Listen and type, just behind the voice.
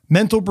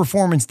Mental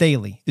Performance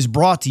Daily is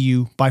brought to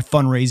you by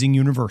Fundraising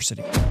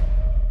University.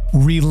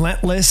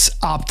 Relentless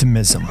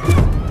Optimism.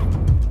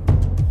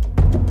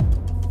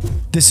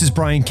 This is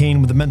Brian Kane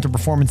with the Mental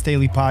Performance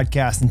Daily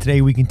podcast, and today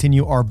we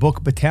continue our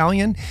book,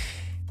 Battalion.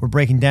 We're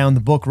breaking down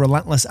the book,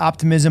 Relentless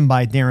Optimism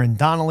by Darren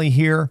Donnelly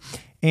here.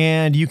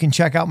 And you can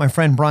check out my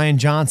friend Brian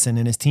Johnson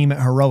and his team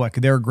at Heroic.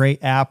 They're a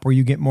great app where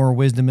you get more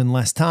wisdom in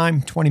less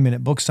time,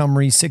 20-minute book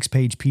summaries,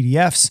 6-page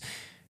PDFs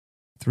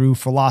through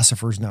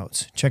Philosopher's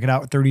Notes. Check it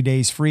out, 30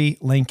 days free,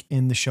 link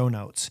in the show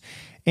notes.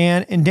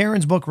 And in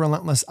Darren's book,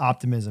 Relentless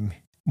Optimism,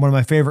 one of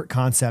my favorite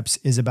concepts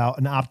is about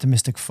an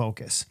optimistic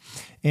focus.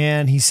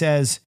 And he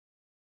says,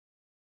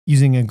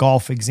 using a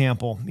golf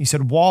example, he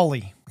said,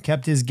 Wally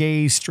kept his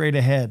gaze straight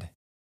ahead.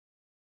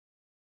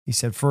 He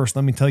said, first,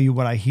 let me tell you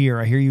what I hear.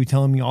 I hear you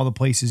telling me all the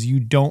places you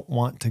don't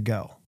want to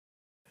go.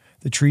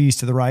 The trees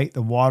to the right,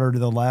 the water to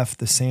the left,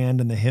 the sand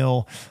and the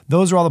hill.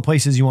 Those are all the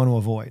places you want to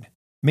avoid.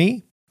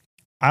 Me?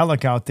 I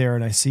look out there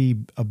and I see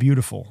a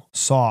beautiful,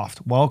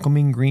 soft,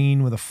 welcoming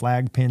green with a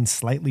flag pin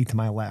slightly to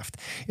my left.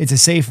 It's a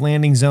safe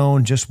landing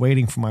zone just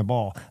waiting for my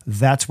ball.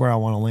 That's where I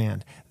want to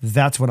land.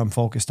 That's what I'm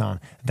focused on.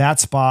 That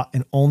spot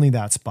and only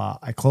that spot.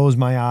 I close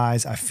my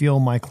eyes. I feel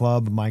my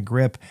club, my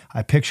grip.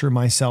 I picture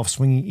myself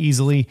swinging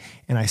easily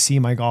and I see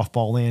my golf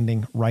ball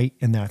landing right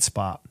in that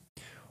spot.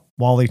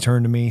 Wally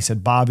turned to me and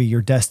said, Bobby,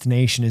 your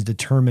destination is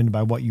determined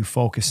by what you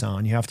focus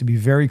on. You have to be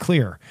very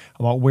clear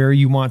about where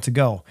you want to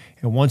go.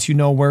 And once you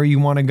know where you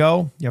want to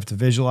go, you have to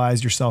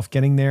visualize yourself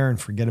getting there and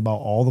forget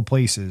about all the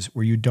places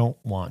where you don't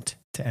want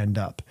to end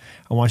up.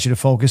 I want you to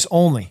focus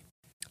only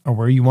on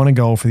where you want to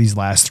go for these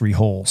last 3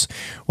 holes.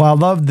 Well, I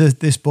love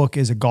this book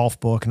is a golf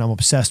book and I'm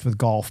obsessed with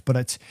golf,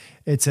 but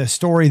it's a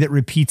story that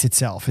repeats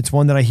itself. It's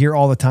one that I hear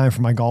all the time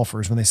from my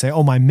golfers when they say,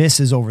 oh, my miss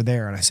is over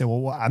there. And I say,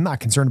 well, I'm not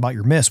concerned about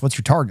your miss. What's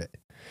your target?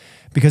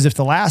 Because if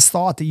the last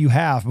thought that you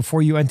have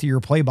before you enter your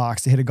play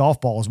box to hit a golf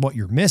ball is what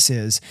your miss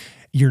is,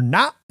 you're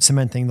not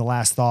cementing the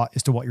last thought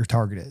as to what your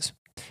target is.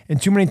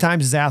 And too many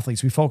times as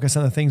athletes, we focus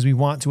on the things we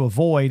want to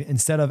avoid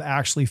instead of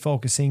actually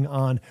focusing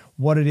on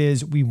what it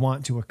is we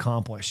want to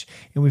accomplish.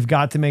 And we've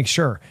got to make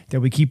sure that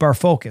we keep our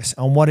focus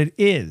on what it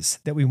is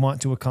that we want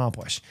to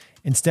accomplish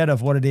instead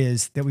of what it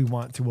is that we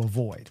want to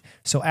avoid.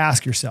 So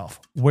ask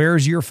yourself,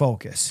 where's your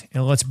focus?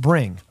 And let's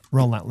bring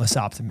relentless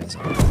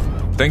optimism.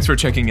 Thanks for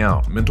checking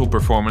out Mental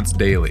Performance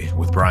Daily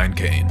with Brian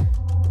Kane,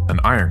 an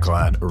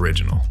Ironclad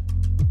original.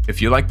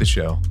 If you like the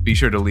show, be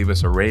sure to leave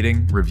us a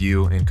rating,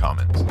 review, and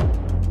comments.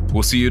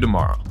 We'll see you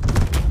tomorrow.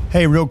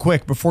 Hey, real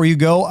quick, before you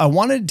go, I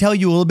wanted to tell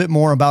you a little bit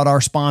more about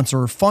our sponsor,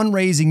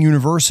 Fundraising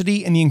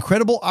University, and the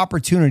incredible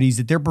opportunities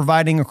that they're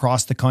providing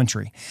across the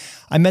country.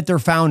 I met their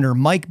founder,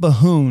 Mike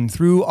Bahoon,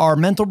 through our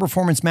Mental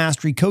Performance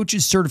Mastery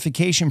Coaches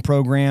Certification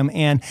Program.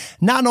 And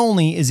not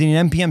only is he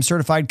an MPM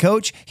certified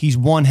coach, he's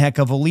one heck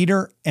of a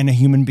leader and a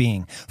human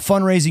being.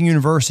 Fundraising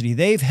University,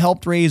 they've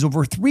helped raise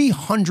over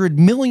 $300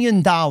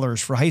 million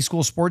for high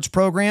school sports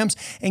programs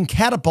and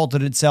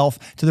catapulted itself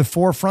to the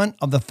forefront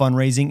of the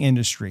fundraising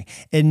industry.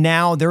 And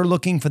now they're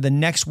looking for the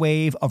next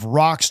wave of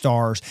rock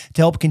stars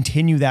to help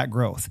continue that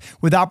growth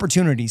with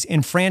opportunities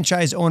in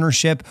franchise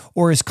ownership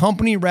or as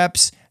company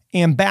reps,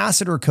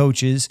 ambassador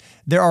coaches.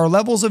 There are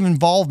levels of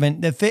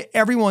involvement that fit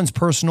everyone's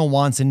personal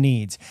wants and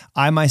needs.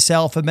 I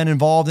myself have been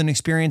involved and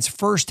experienced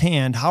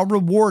firsthand how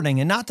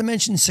rewarding and not to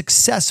mention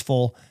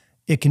successful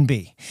it can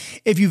be.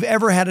 If you've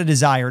ever had a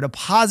desire to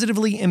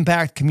positively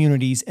impact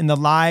communities in the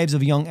lives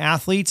of young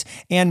athletes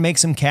and make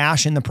some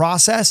cash in the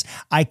process,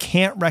 I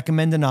can't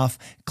recommend enough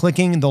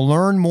clicking the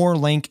Learn More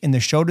link in the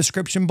show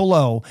description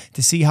below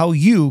to see how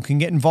you can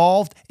get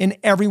involved and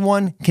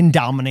everyone can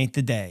dominate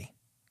the day.